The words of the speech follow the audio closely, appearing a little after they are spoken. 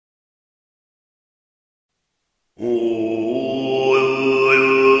Alright,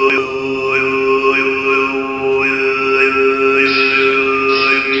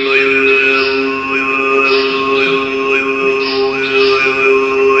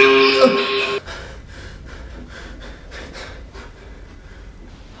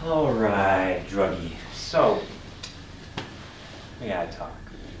 druggie. So, we gotta talk.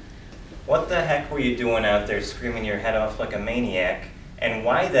 What the heck were you doing out there screaming your head off like a maniac? And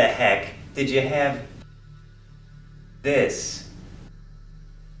why the heck did you have this?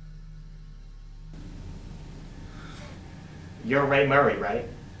 You're Ray Murray, right?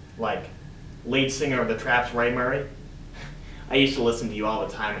 Like, lead singer of the Traps, Ray Murray? I used to listen to you all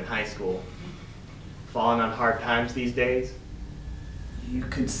the time in high school. Falling on hard times these days? You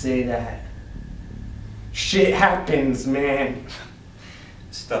could say that. Shit happens, man.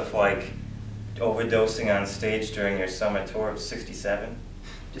 Stuff like overdosing on stage during your summer tour of '67.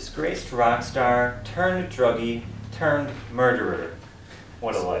 Disgraced rock star, turned druggie, turned murderer.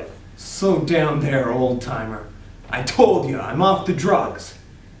 What a life. So down there, old timer. I told you, I'm off the drugs.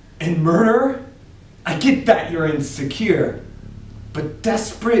 And murderer? I get that you're insecure. But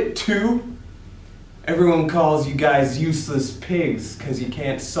desperate too? Everyone calls you guys useless pigs because you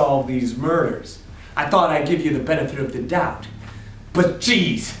can't solve these murders. I thought I'd give you the benefit of the doubt. But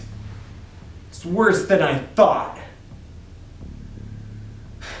geez, it's worse than I thought.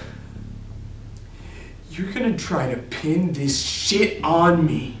 You're gonna try to pin this shit on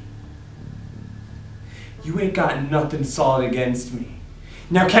me. You ain't got nothing solid against me.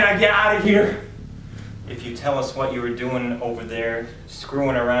 Now can I get out of here? If you tell us what you were doing over there,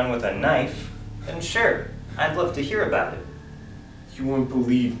 screwing around with a knife, then sure, I'd love to hear about it. You won't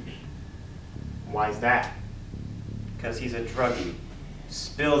believe me. Why's that? Because he's a druggie.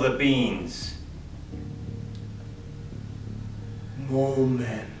 Spill the beans.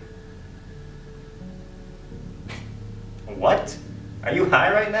 Moment. What? Are you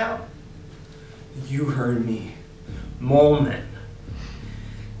high right now? You heard me. Moment.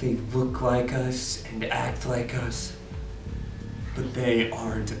 They look like us and act like us, but they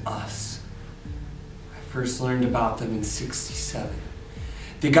aren't us. I first learned about them in '67.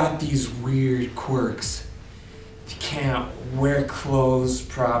 They got these weird quirks. They can't wear clothes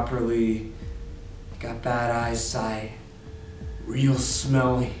properly. They got bad eyesight. Real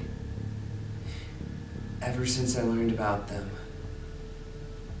smelly. Ever since I learned about them,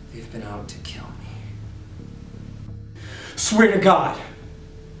 they've been out to kill me. Swear to God!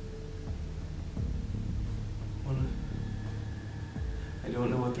 I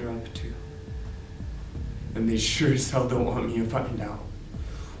don't know what they're up to. And they sure as hell don't want me to find out.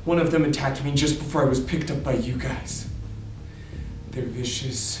 One of them attacked me just before I was picked up by you guys. They're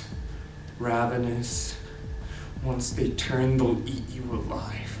vicious, ravenous. Once they turn, they'll eat you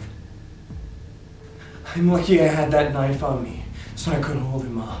alive. I'm lucky I had that knife on me, so I could hold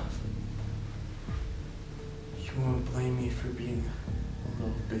him off. You won't blame me for being a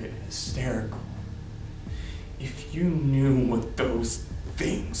little bit hysterical. If you knew what those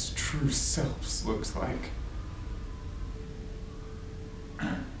things' true selves looks like.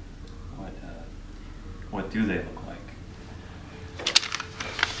 What do they look like?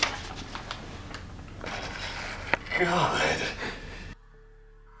 God.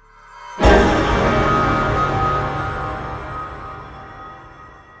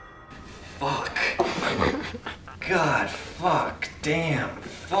 Fuck. God, fuck, damn,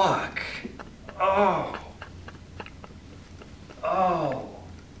 fuck. Oh. Oh.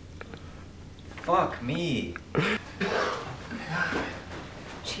 Fuck me. God.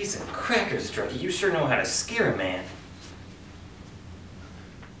 Jeez and crackers, druggie, you sure know how to scare a man.